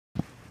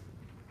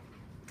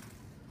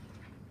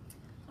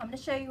I'm going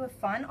to show you a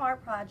fun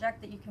art project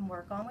that you can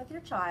work on with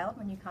your child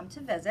when you come to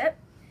visit.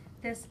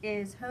 This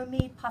is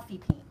homemade puffy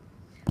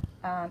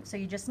paint. So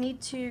you just need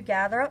to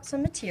gather up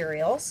some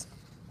materials,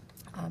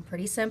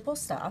 pretty simple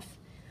stuff.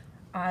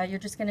 You're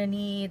just going to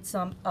need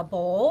a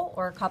bowl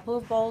or a couple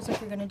of bowls if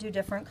you're going to do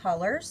different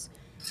colors,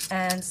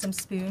 and some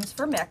spoons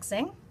for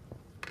mixing.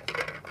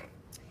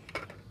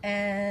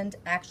 And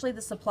actually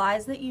the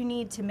supplies that you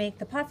need to make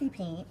the puffy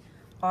paint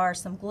are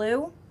some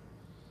glue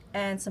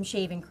and some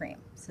shaving cream.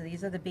 So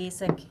these are the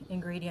basic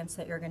ingredients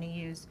that you're going to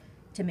use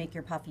to make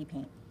your puffy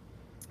paint.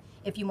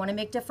 If you want to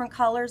make different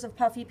colors of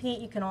puffy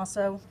paint, you can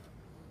also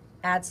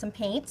add some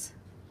paint.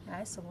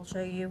 Okay, so we'll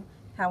show you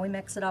how we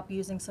mix it up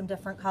using some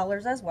different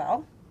colors as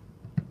well.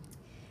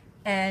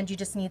 And you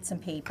just need some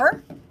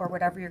paper or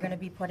whatever you're going to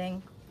be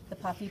putting the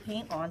puffy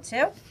paint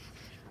onto.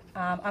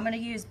 I'm going to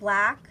use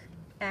black,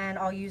 and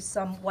I'll use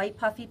some white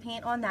puffy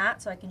paint on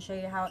that so I can show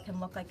you how it can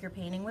look like you're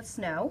painting with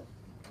snow.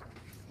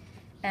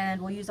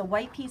 And we'll use a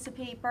white piece of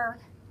paper,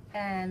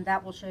 and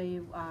that will show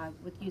you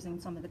with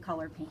using some of the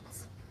colored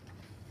paints.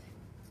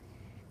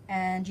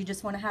 And you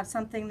just want to have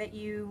something that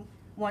you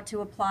want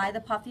to apply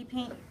the puffy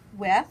paint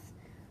with.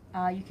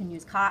 You can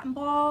use cotton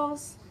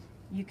balls,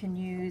 you can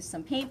use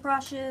some paint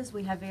brushes.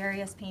 We have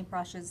various paint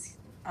brushes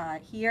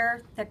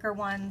here, thicker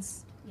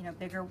ones, you know,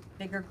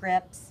 bigger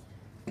grips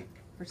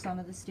for some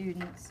of the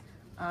students.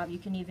 You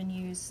can even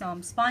use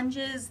some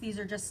sponges. These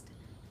are just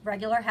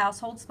regular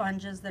household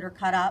sponges that are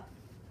cut up.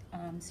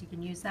 So you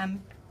can use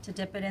them to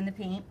dip it in the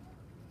paint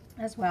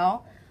as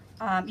well.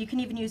 You can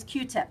even use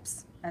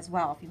Q-tips as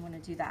well if you want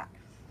to do that.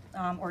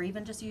 Or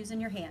even just using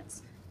your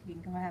hands. You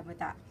can go ahead with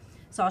that.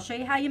 So I'll show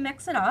you how you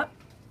mix it up.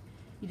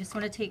 You just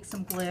want to take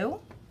some glue.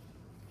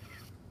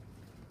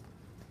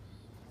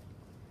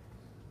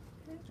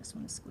 Okay, just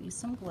want to squeeze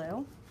some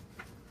glue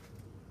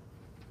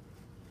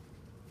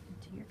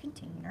into your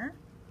container.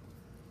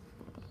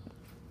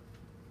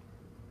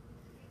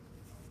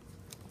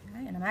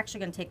 Okay, and I'm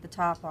actually going to take the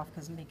top off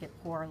because it'll make it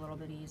pour a little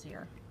bit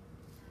easier.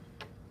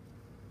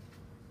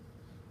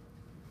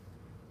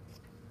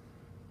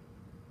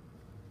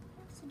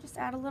 So just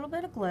add a little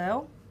bit of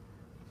glue.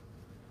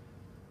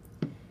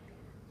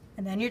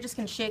 And then you're just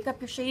going to shake up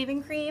your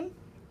shaving cream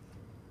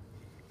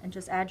and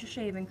just add your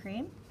shaving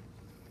cream.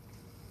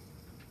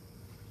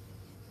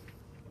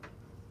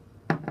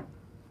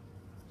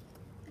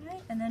 Okay,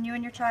 and then you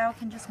and your child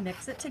can just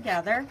mix it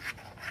together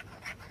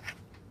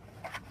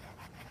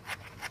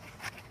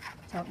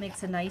so it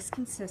makes a nice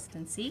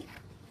consistency.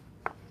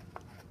 Okay,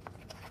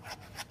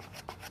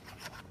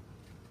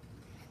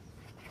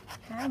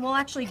 and we'll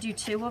actually do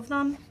two of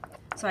them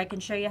so I can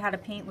show you how to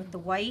paint with the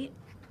white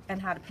and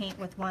how to paint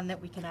with one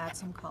that we can add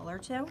some color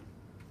to.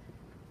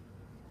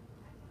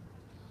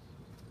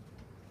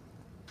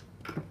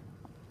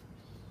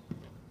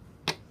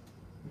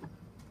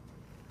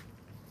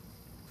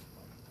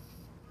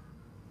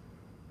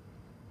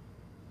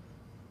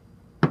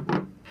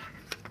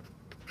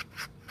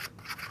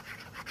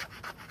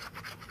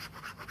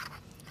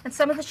 And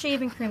some of the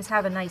shaving creams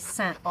have a nice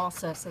scent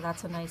also, so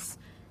that's a nice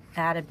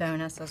added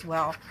bonus as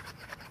well.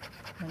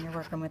 When you're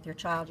working with your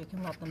child, you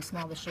can let them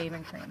smell the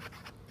shaving cream,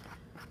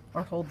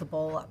 or hold the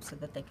bowl up so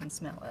that they can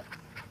smell it.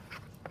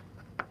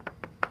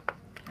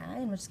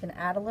 Okay, and we're just going to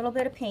add a little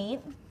bit of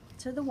paint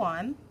to the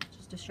one,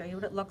 just to show you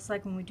what it looks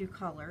like when we do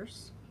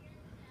colors.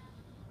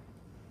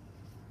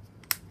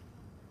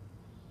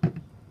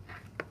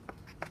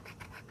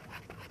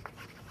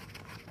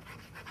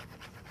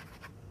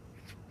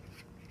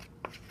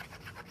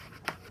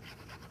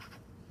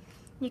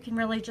 You can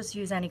really just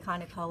use any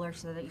kind of color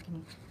so that you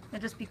can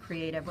just be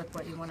creative with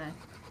what you want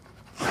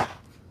to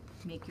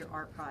make your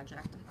art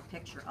project a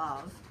picture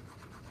of.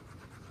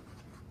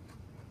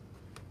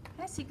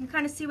 Okay, so you can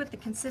kind of see what the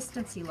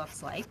consistency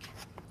looks like.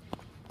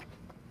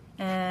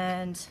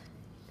 And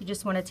you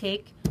just want to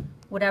take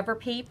whatever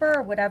paper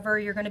or whatever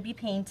you're going to be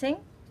painting,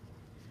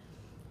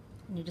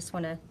 and you just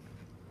want to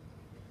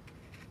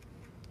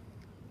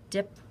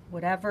dip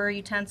whatever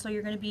utensil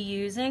you're going to be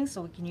using.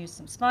 So we can use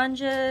some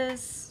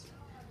sponges.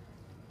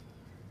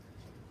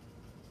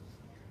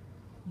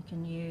 You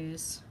can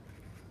use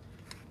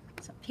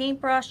some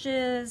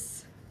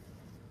paintbrushes.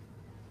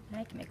 Okay,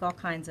 you can make all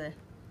kinds of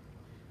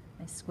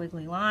nice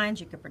squiggly lines.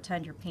 You could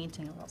pretend you're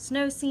painting a little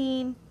snow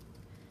scene.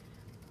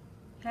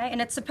 Okay, and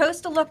it's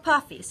supposed to look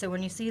puffy, so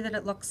when you see that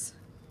it looks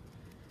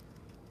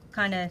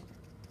kind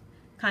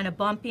of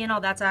bumpy and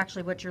all, that's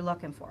actually what you're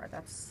looking for.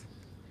 That's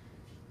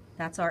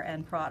our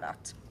end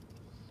product.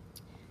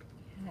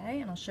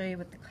 Okay, and I'll show you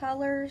with the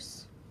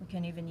colors. We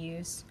can even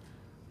use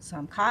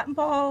some cotton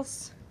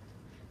balls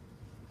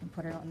and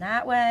put it on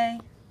that way.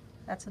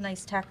 That's a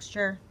nice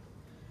texture.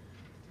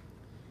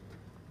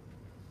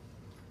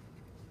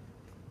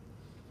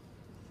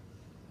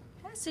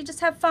 Okay, so you just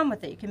have fun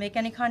with it. You can make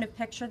any kind of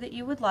picture that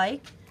you would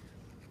like.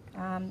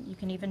 You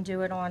can even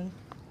do it on,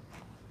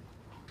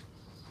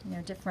 you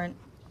know, different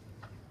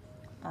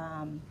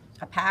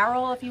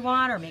apparel if you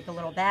want, or make a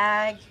little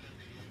bag.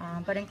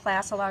 But in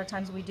class, a lot of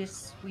times we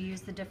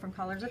use the different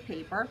colors of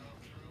paper.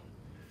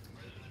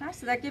 Okay,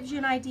 so that gives you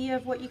an idea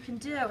of what you can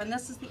do, and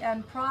this is the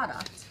end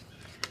product.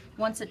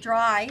 Once it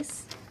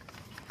dries,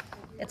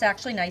 it's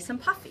actually nice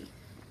and puffy.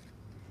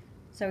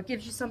 So it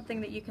gives you something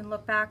that you can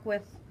look back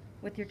with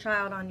your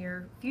child on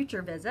your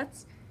future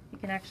visits. You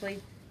can actually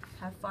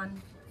have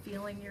fun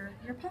feeling your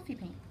puffy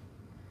paint.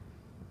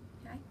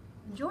 Okay,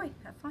 enjoy,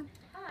 have fun.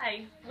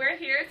 Hi, we're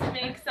here to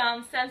make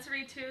some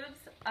sensory tubes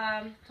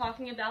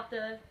talking about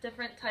the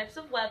different types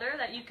of weather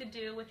that you could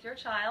do with your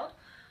child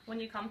when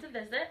you come to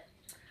visit.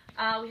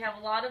 We have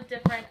a lot of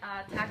different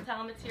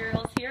tactile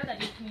materials here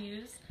that you can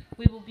use.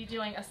 We will be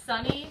doing a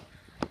sunny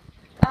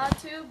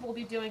tube, we'll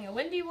be doing a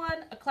windy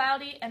one, a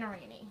cloudy, and a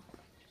rainy.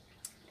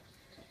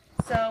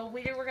 So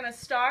we're going to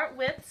start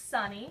with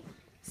sunny.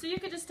 So you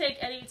could just take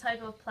any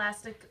type of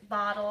plastic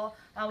bottle.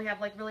 We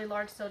have like really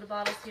large soda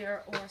bottles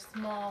here or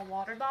small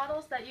water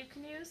bottles that you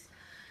can use.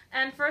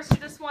 And first you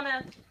just want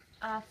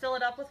to fill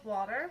it up with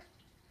water.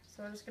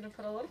 So we're just going to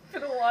put a little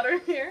bit of water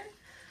here.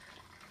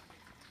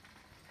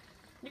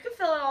 You can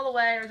fill it all the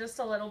way or just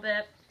a little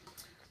bit.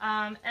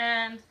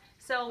 And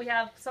so we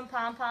have some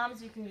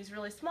pom-poms. You can use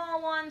really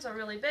small ones or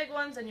really big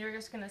ones, and you're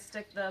just going to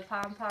stick the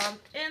pom-pom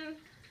in.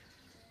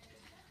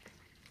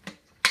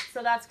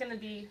 So that's going to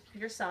be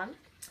your sun.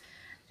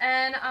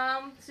 And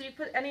so you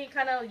put any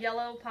kind of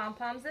yellow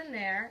pom-poms in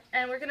there,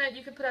 and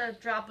you could put a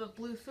drop of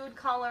blue food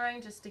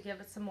coloring just to give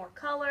it some more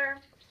color.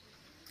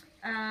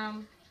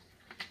 And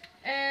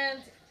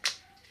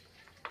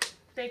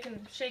they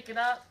can shake it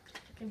up.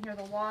 You can hear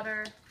the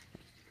water.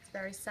 It's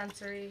very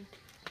sensory.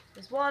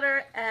 There's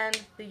water, and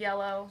the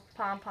yellow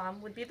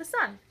pom-pom would be the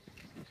sun.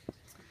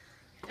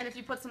 And if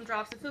you put some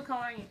drops of food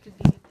coloring, it could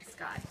be the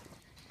sky.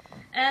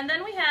 And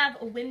then we have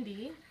a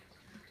windy.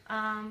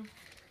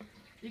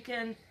 You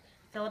can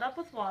fill it up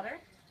with water.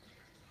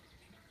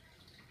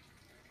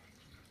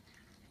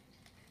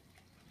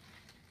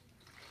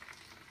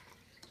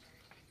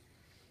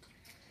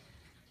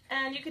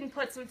 And you can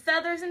put some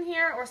feathers in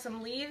here or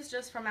some leaves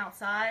just from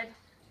outside.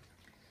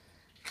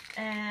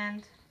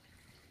 And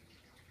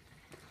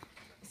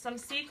some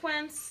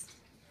sequins.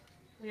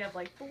 We have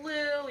like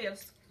blue, we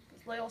have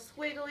little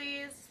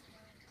squigglies,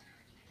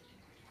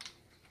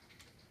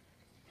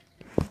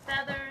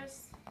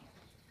 feathers.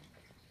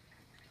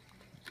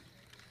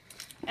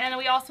 And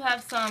we also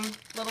have some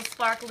little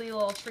sparkly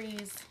little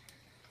trees,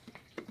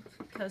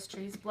 because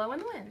trees blow in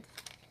the wind.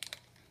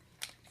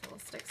 So we'll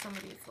stick some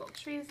of these little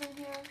trees in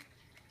here.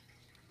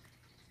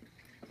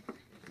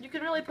 You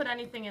can really put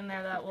anything in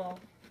there that will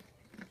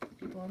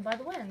be blown by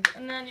the wind.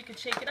 And then you can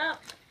shake it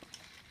up.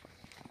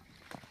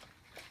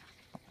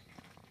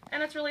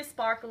 And it's really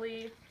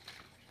sparkly.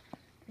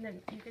 And then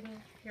you can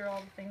hear all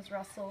the things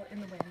rustle in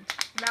the wind.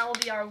 And that will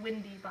be our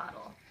windy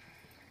bottle.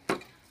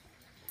 Okay,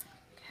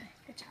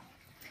 good job.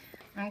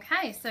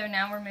 Okay, so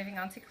now we're moving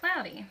on to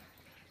cloudy.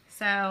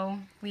 So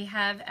we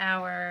have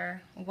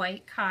our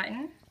white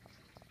cotton.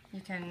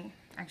 You can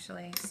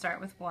actually start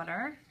with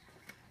water.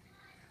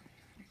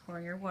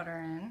 Pour your water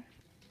in.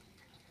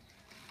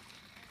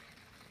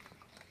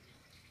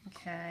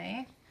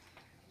 Okay.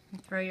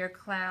 And throw your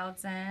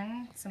clouds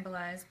in,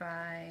 symbolized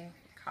by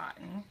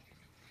cotton.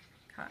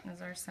 Cotton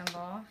is our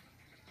symbol.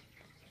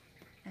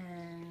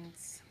 And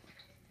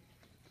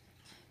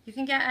you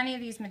can get any of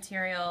these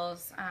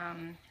materials,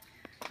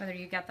 whether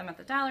you get them at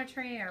the Dollar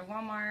Tree or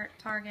Walmart,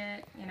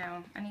 Target, you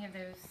know, any of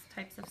those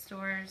types of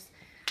stores.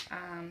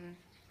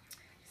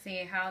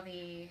 See how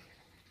the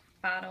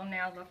bottle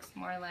now looks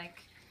more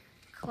like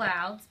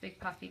clouds, big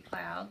puffy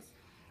clouds.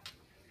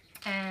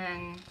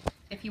 And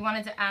if you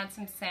wanted to add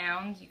some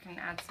sound, you can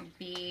add some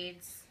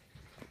beads.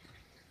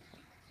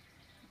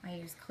 I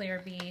use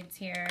clear beads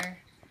here.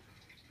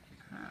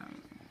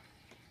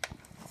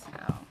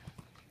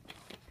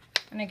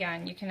 And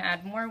again, you can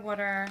add more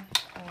water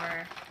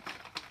or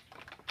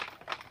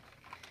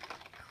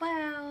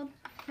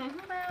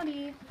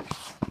cloudy.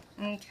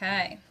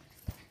 Okay,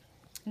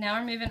 now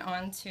we're moving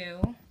on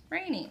to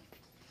rainy.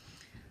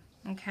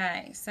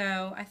 Okay,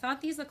 so I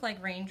thought these looked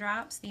like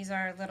raindrops. These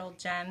are little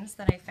gems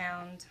that I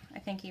found, I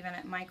think even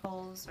at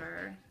Michael's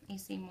or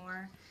AC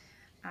Moore.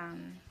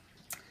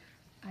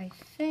 I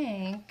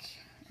think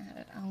I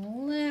added a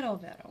little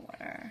bit of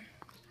water,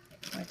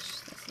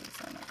 which this is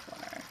so much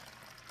water.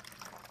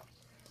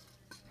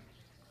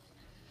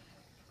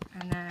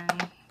 And then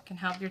you can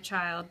help your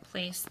child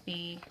place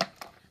the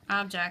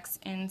objects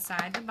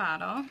inside the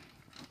bottle.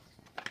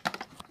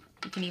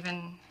 You can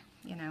even,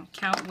 you know,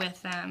 count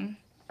with them.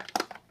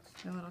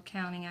 A little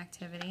counting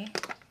activity.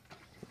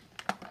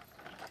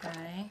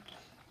 Okay.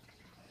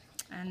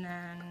 And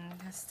then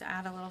just to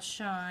add a little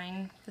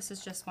shine, this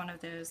is just one of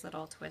those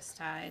little twist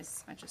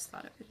ties. I just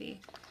thought it would be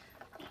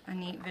a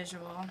neat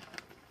visual.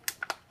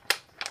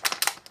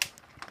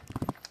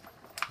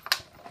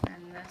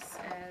 And this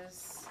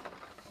is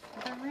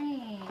the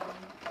rain.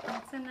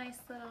 It's a nice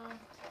little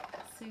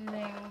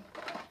soothing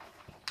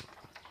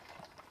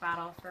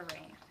bottle for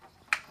rain.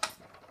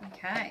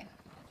 Okay.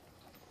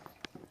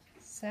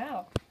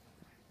 So,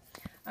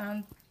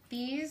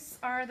 these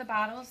are the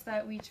bottles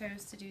that we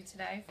chose to do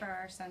today for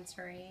our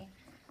sensory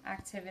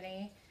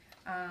activity.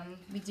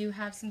 We do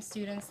have some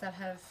students that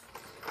have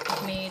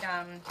made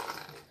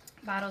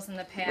bottles in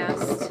the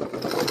past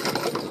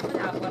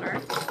without water.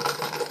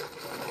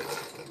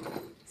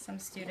 Some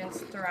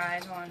students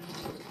thrive on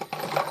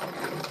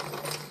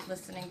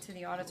listening to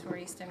the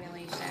auditory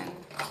stimulation,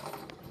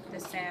 the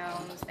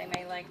sounds. They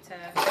may like to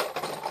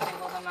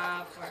tangle them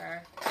up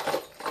or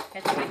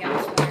hit them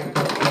against water.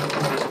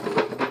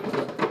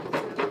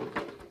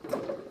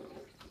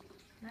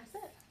 That's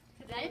it.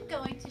 Today I'm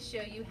going to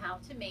show you how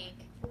to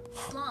make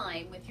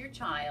slime with your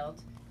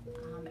child,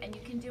 and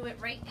you can do it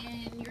right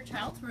in your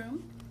child's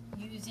room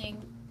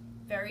using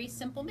very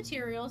simple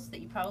materials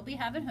that you probably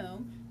have at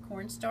home.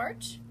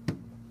 Cornstarch,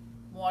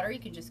 water you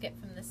can just get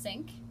from the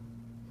sink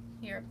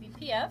here at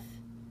VPF,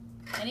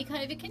 any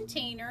kind of a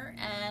container,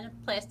 and a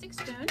plastic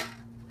spoon.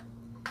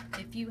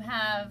 If you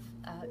have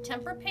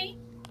tempera paint,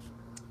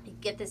 you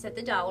get this at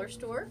the dollar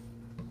store.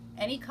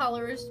 Any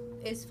colors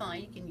is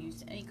fine, you can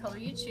use any color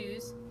you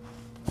choose.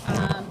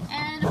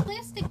 And a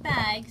plastic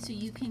bag so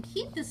you can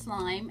keep the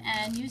slime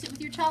and use it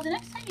with your child the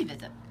next time you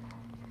visit.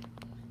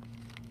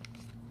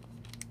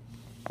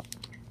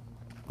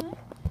 Okay.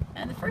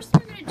 And the first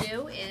thing we're going to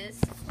do is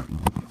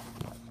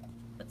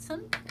put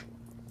some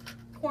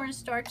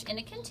cornstarch in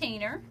a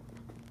container.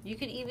 You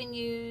could even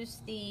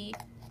use the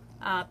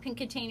pink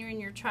container in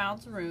your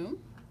child's room.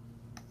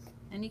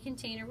 Any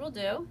container will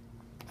do.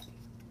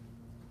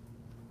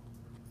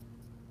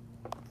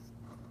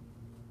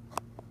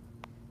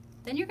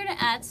 Then you're going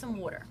to add some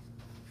water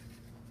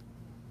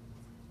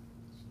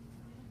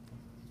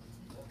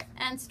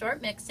and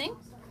start mixing.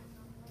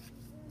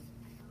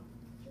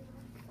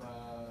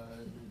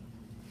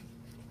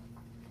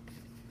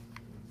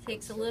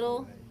 Takes a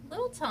little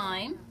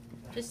time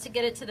just to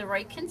get it to the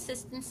right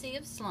consistency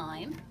of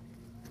slime.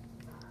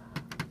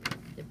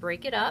 To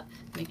break it up,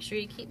 make sure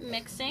you keep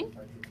mixing.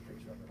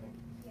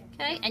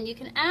 Okay, and you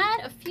can add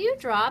a few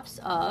drops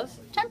of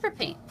tempera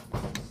paint.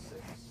 You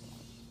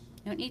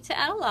don't need to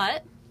add a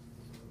lot.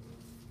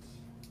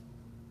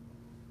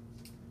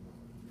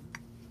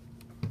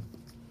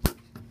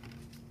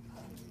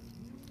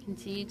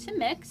 Continue to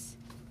mix.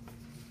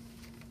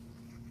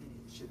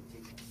 Should have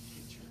taken a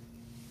picture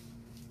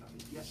of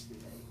it yesterday.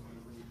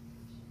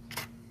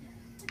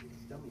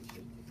 Dummy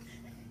should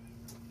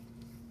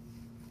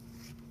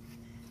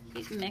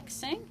Keep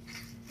mixing.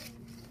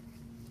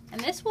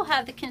 And this will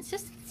have the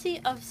consistency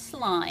of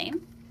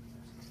slime.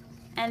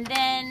 And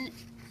then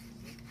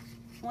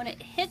when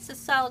it hits a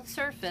solid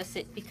surface,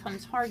 it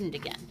becomes hardened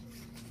again,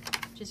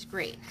 which is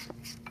great.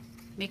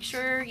 Make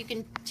sure you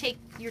can take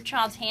your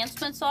child's hand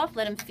splints off,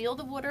 let him feel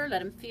the water,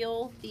 let him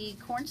feel the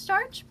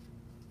cornstarch.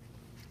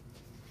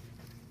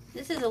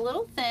 This is a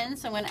little thin,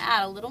 so I'm going to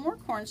add a little more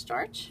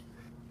cornstarch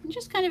and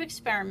just kind of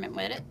experiment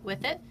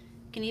with it.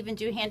 You can even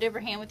do hand over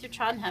hand with your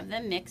child and have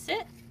them mix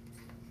it.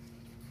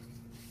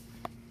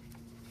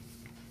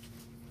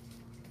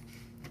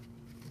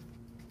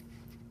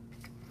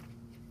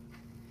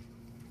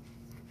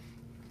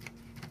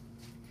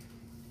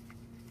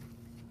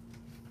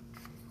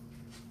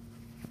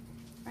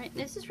 Right,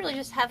 this is really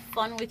just have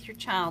fun with your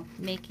child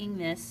making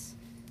this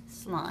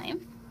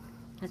slime.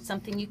 It's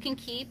something you can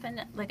keep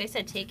and, like I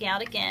said, take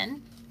out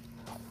again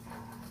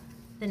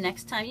the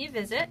next time you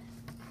visit.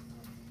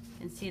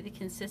 You can see the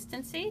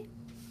consistency.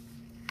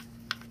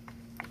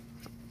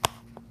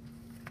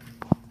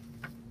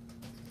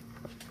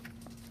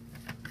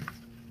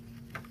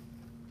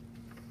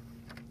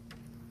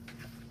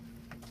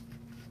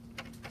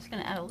 Just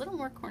going to add a little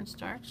more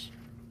cornstarch.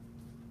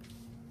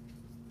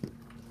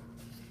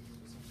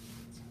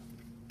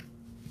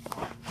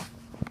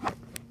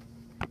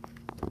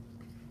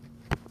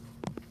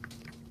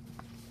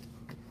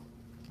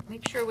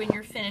 Make sure when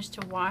you're finished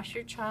to wash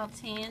your child's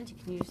hands. You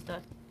can use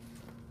the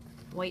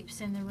wipes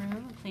in the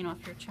room and clean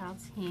off your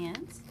child's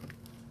hands.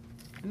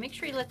 And make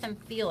sure you let them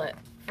feel it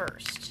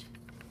first.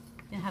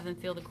 And have them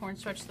feel the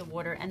cornstarch, the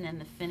water, and then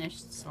the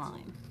finished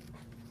slime.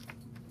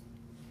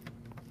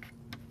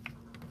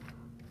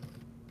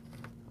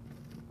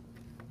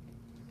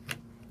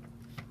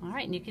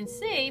 Alright, and you can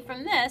see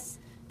from this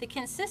the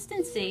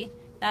consistency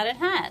that it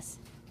has.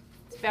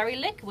 It's very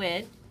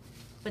liquid,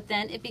 but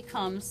then it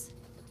becomes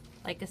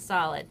like a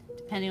solid,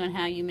 depending on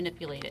how you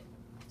manipulate it.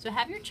 So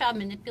have your child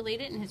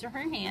manipulate it in his or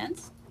her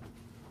hands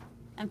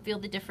and feel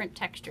the different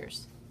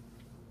textures.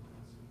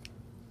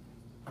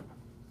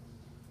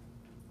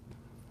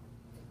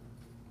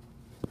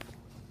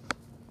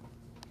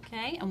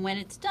 Okay, and when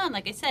it's done,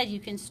 like I said, you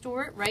can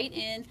store it right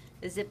in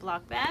the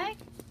Ziploc bag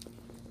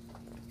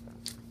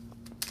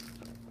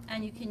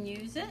and you can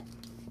use it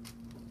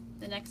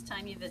the next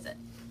time you visit.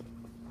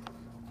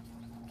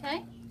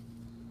 Okay?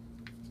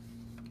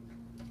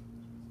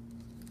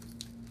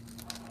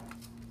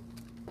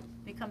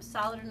 Becomes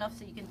solid enough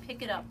so you can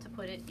pick it up to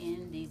put it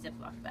in the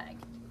Ziploc bag.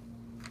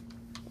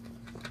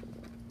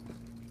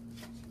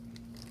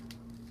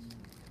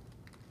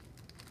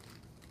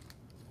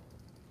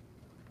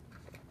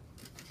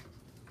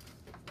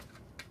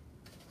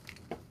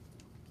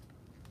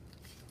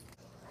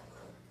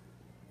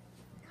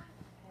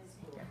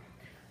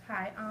 Hi,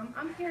 Hi,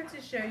 I'm here to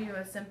show you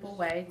a simple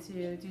way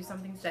to do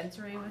something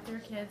sensory with your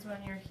kids when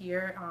you're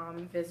here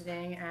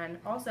visiting, and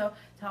also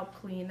to help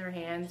clean their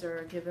hands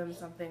or give them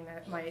something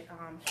that might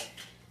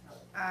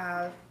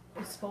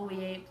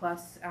exfoliate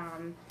plus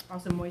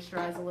also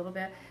moisturize a little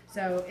bit.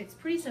 So it's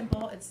pretty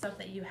simple. It's stuff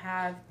that you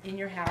have in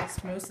your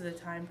house most of the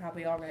time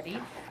probably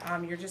already.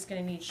 You're just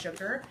going to need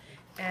sugar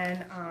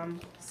and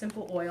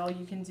simple oil.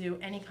 You can do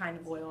any kind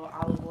of oil,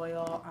 olive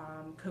oil,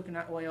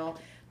 coconut oil.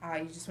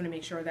 You just want to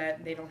make sure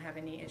that they don't have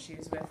any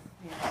issues with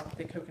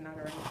the coconut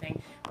or anything.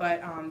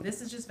 But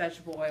this is just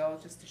vegetable oil,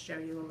 just to show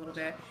you a little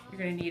bit. You're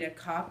going to need a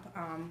cup,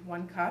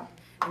 1 cup,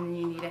 and then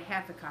you need a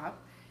half a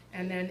cup.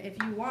 And then if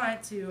you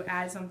want to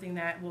add something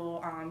that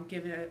will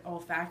give it an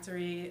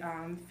olfactory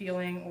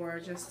feeling, or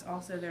just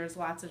also there's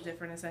lots of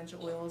different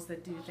essential oils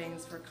that do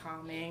things for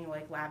calming,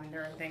 like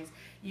lavender and things.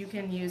 You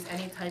can use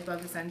any type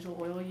of essential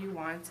oil you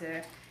want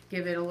to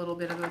give it a little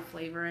bit of a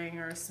flavoring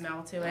or a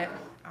smell to it.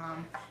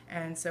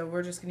 And so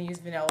we're just going to use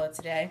vanilla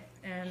today.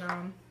 And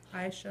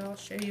I shall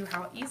show you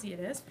how easy it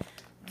is.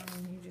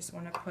 You just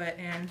want to put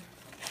in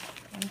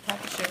 1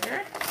 cup of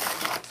sugar.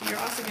 So you're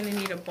also going to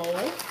need a bowl.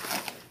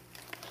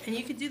 And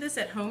you could do this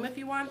at home if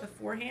you want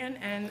beforehand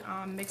and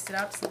mix it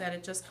up so that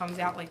it just comes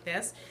out like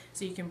this.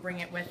 So you can bring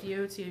it with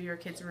you to your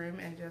kids' room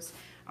and just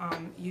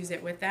use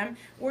it with them.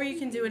 Or you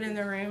can do it in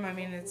the room. I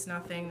mean, it's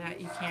nothing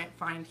that you can't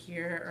find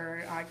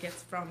here or get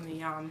from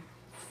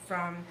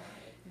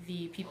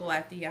the people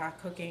at the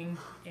cooking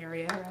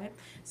area, right?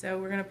 So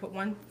we're going to put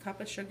 1 cup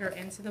of sugar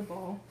into the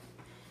bowl,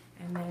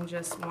 and then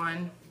just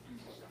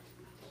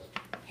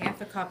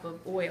half a cup of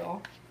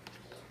oil.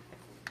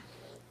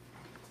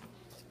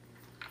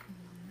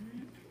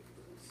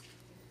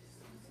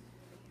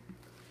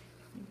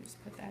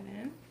 Put that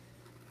in.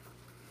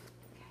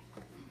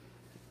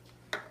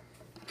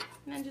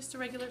 And then just a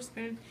regular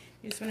spoon.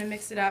 You just want to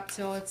mix it up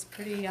till it's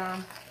pretty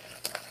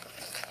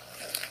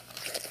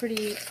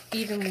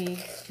evenly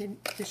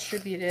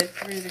distributed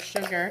through the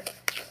sugar.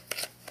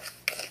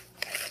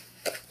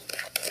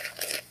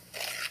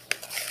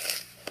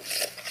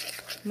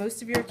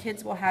 Most of your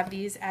kids will have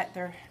these at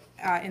their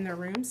in their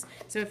rooms.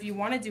 So if you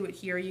want to do it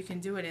here, you can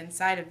do it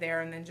inside of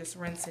there and then just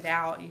rinse it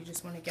out. You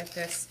just want to get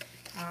this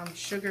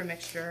sugar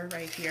mixture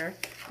right here.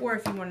 Or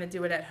if you want to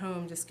do it at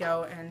home, just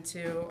go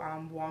into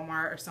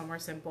Walmart or somewhere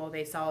simple.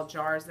 They sell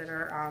jars that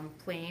are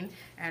plain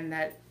and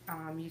that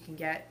you can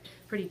get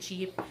pretty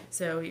cheap.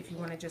 So if you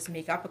want to just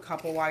make up a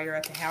couple while you're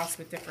at the house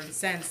with different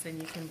scents, then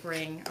you can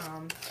bring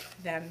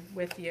them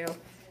with you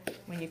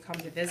when you come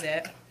to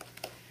visit.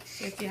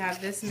 So if you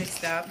have this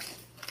mixed up,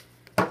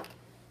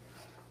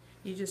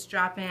 you just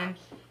drop in,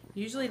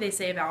 usually they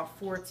say about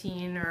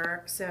 14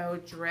 or so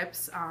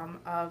drips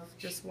of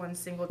just 1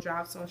 single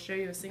drop. So I'll show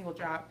you a single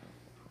drop.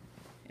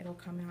 It'll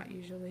come out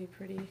usually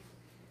pretty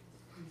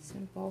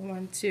simple.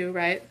 1, 2,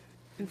 right?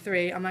 And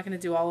 3. I'm not going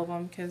to do all of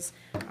them because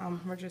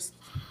we're just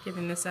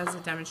giving this as a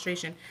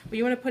demonstration. But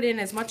you want to put in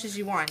as much as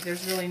you want.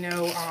 There's really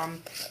no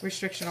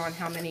restriction on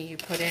how many you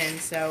put in.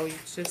 So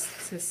it's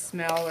just to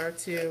smell or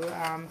to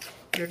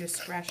your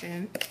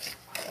discretion.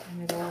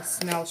 And it'll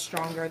smell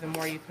stronger the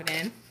more you put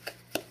in.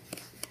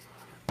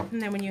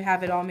 And then when you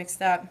have it all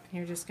mixed up,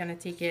 you're just going to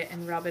take it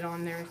and rub it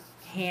on their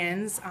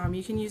hands.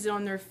 You can use it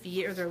on their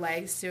feet or their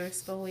legs to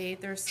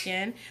exfoliate their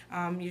skin.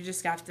 You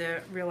just have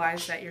to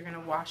realize that you're going to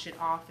wash it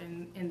off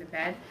in the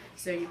bed,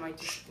 so you might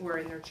just, or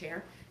in their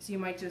chair. So you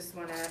might just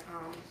want to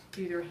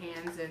do their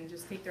hands and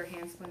just take their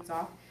hand splints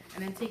off,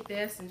 and then take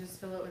this and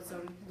just fill it with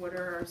some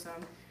water or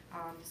some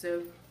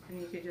soap. And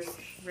you could just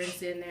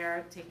rinse in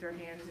there, take their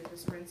hands and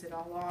just rinse it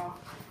all off.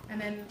 And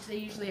then they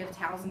usually have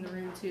towels in the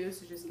room too,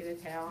 so just get a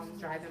towel and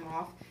dry them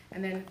off.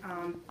 And then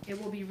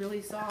it will be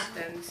really soft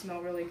and smell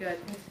really good.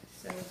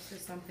 So it's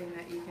just something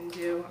that you can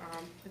do.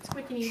 It's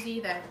quick and easy,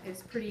 that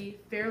is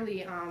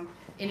fairly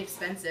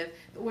inexpensive.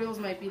 The oils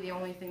might be the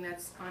only thing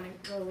that's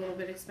a little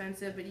bit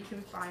expensive, but you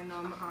can find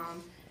them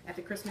at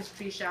the Christmas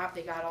tree shop.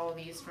 They got all of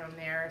these from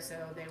there, so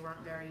they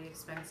weren't very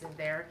expensive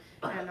there.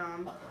 And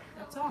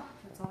that's all.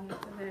 That's all you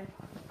have to do.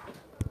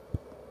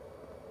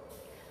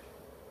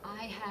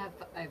 I have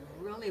a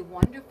really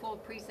wonderful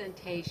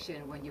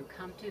presentation when you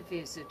come to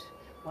visit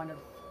one of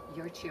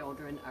your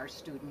children, our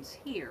students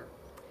here.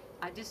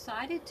 I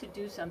decided to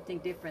do something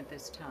different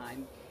this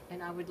time,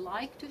 and I would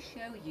like to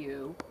show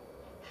you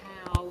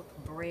how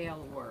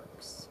Braille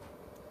works,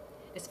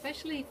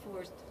 especially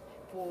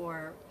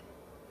for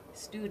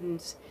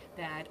students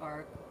that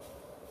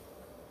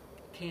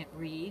can't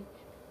read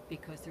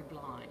because they're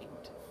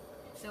blind.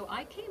 So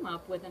I came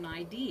up with an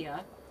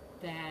idea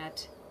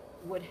that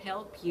would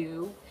help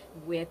you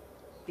with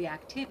the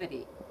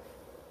activity.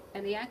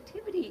 And the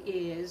activity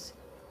is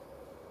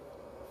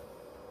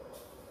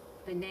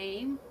the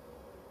name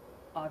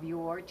of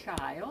your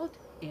child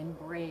in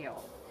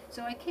Braille.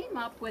 So I came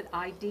up with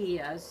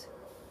ideas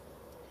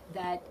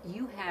that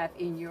you have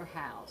in your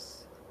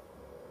house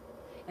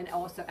and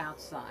also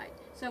outside.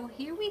 So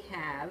here we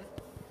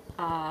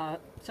have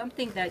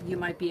something that you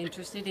might be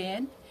interested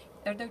in.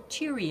 They're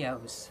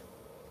Cheerios.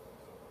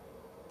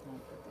 I'll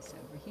put this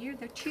over here.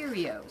 They're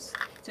Cheerios.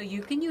 So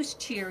you can use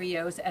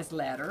Cheerios as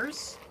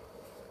letters.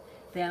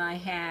 Then I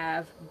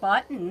have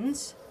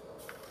buttons.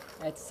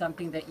 That's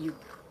something that you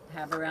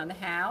have around the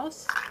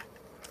house.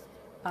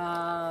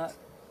 The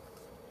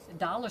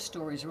dollar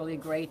store is really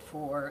great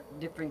for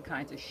different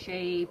kinds of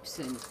shapes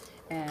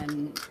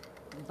and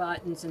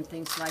buttons and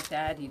things like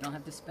that. You don't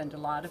have to spend a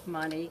lot of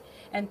money.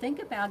 And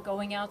think about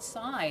going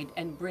outside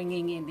and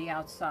bringing in the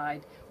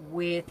outside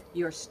with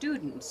your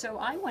students. So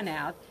I went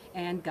out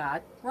and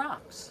got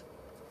rocks,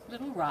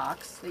 little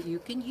rocks that you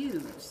can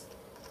use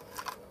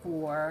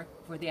for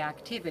the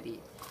activity.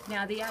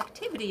 Now the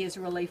activity is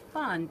really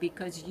fun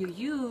because you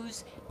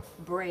use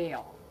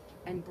Braille,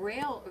 and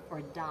Braille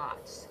are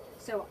dots.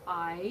 So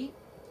I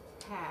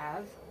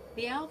have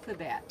the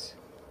alphabet.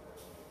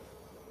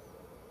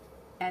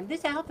 And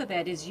this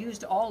alphabet is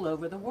used all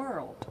over the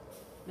world.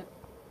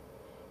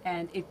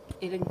 And it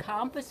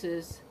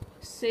encompasses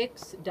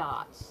 6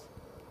 dots.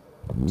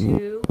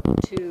 2,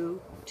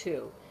 2,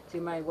 2. So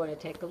you might want to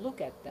take a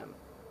look at them.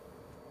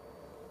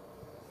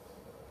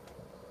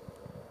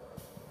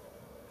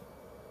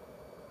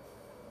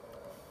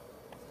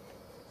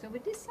 So we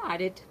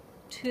decided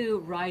to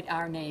write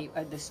our name,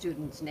 the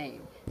student's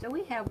name. So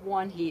we have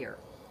one here.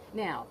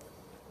 Now,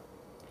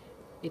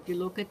 if you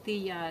look at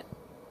the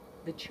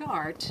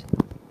chart,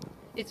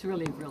 it's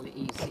really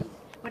easy,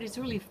 but it's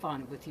really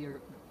fun with your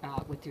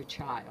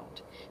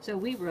child. So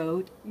we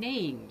wrote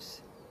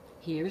names.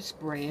 Here's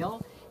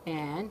Braille,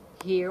 and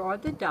here are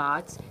the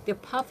dots. The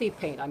puffy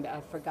paint,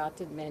 I forgot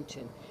to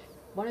mention.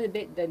 One of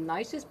the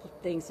nicest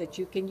things that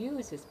you can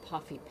use is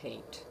puffy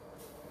paint.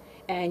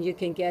 And you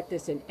can get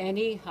this in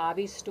any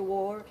hobby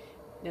store.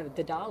 You know,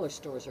 the dollar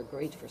stores are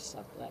great for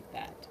stuff like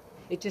that.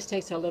 It just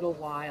takes a little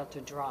while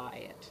to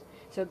dry it.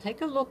 So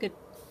take a look at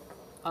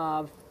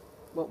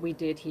what we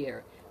did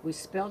here. We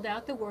spelled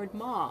out the word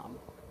mom,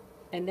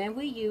 and then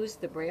we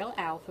used the Braille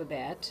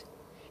alphabet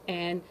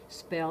and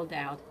spelled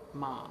out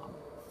mom.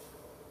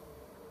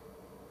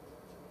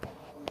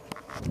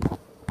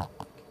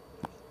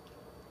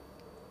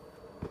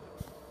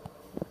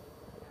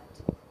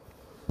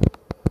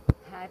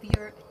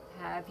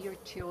 Have your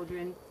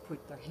children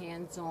put their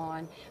hands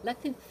on,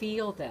 let them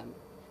feel them,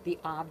 the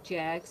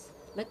objects,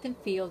 let them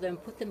feel them,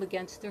 put them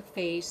against their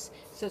face.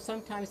 So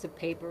sometimes the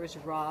paper is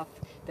rough,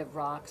 the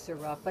rocks are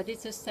rough, but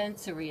it's a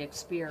sensory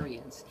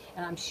experience.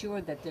 And I'm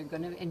sure that they're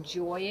going to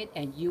enjoy it,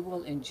 and you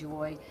will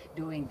enjoy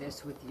doing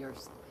this with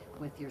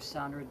your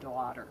son or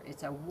daughter.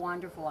 It's a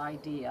wonderful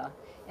idea,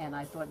 and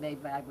I thought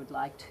maybe I would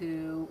like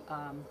to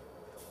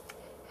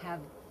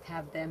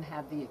have them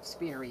have the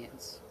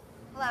experience.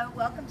 Hello,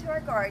 welcome to our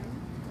garden.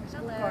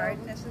 There's a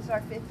garden. This is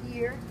our 5th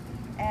year,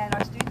 and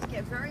our students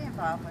get very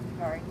involved with the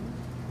garden.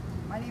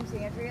 My name's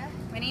Andrea.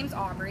 My name's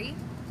Aubrey.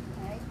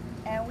 Okay.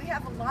 And we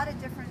have a lot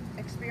of different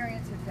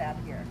experiences out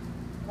here.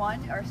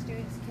 One, our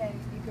students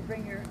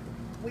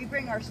we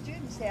bring our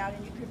students out,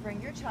 and you could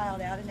bring your child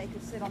out, and they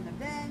could sit on the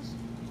bench.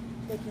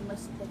 They can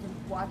listen, they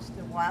can watch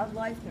the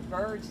wildlife, the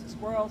birds, the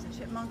squirrels, the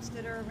chipmunks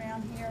that are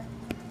around here.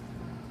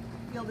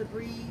 Feel the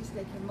breeze.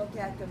 They can look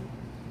at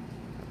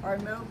our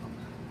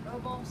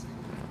mobiles.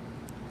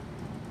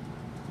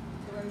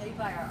 They were made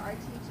by our art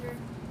teacher.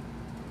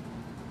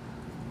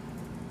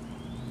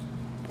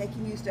 They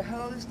can use the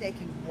hose, they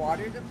can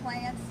water the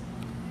plants.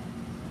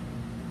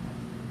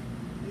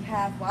 We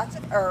have lots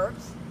of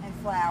herbs and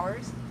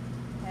flowers.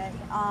 Okay.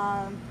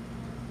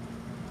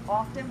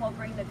 Often we'll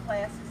bring the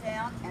classes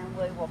out and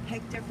we will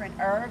pick different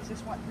herbs.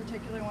 This one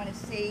particular one is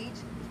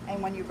sage,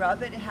 and when you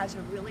rub it, it has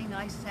a really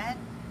nice scent.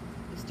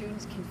 The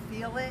students can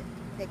feel it,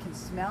 they can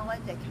smell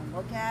it, they can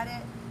look at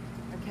it.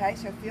 Okay,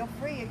 so feel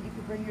free, you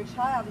can bring your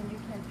child and you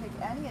can pick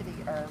any of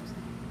the herbs.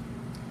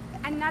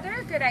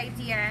 Another good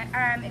idea,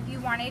 if you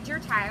wanted your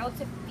child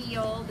to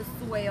feel the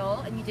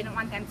soil and you didn't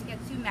want them to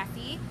get too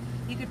messy,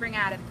 you could bring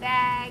out a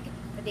bag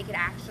that they could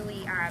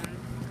actually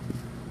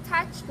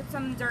touch, put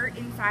some dirt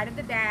inside of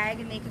the bag,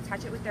 and they could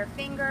touch it with their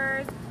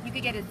fingers. You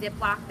could get a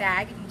Ziploc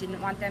bag if you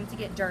didn't want them to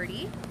get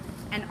dirty,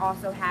 and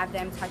also have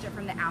them touch it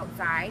from the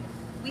outside.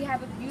 We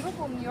have a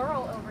beautiful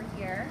mural over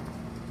here.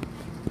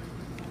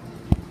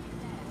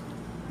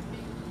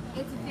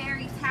 It's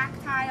very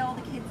tactile.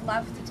 The kids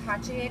love to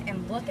touch it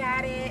and look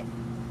at it.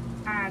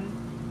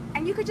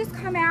 And you could just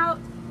come out,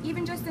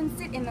 even just and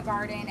sit in the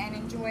garden and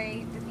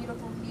enjoy the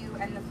beautiful view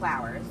and the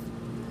flowers.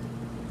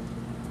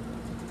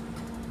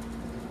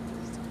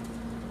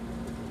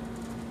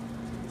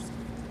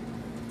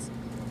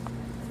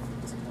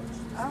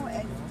 Oh,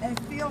 and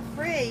feel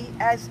free,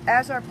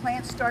 as our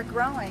plants start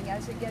growing,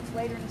 as it gets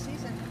later in the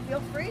season,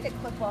 feel free to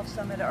clip off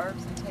some of the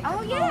herbs and take them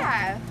home.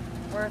 Yeah.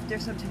 Or if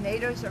there's some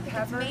tomatoes or Like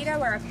peppers. a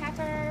tomato or a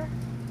pepper.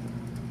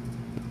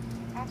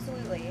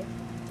 Absolutely.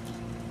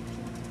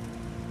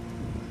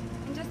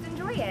 And just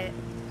enjoy it.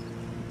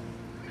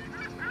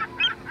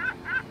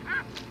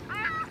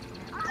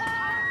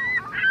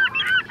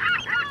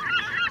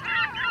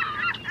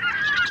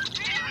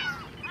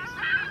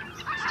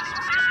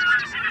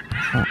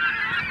 Huh.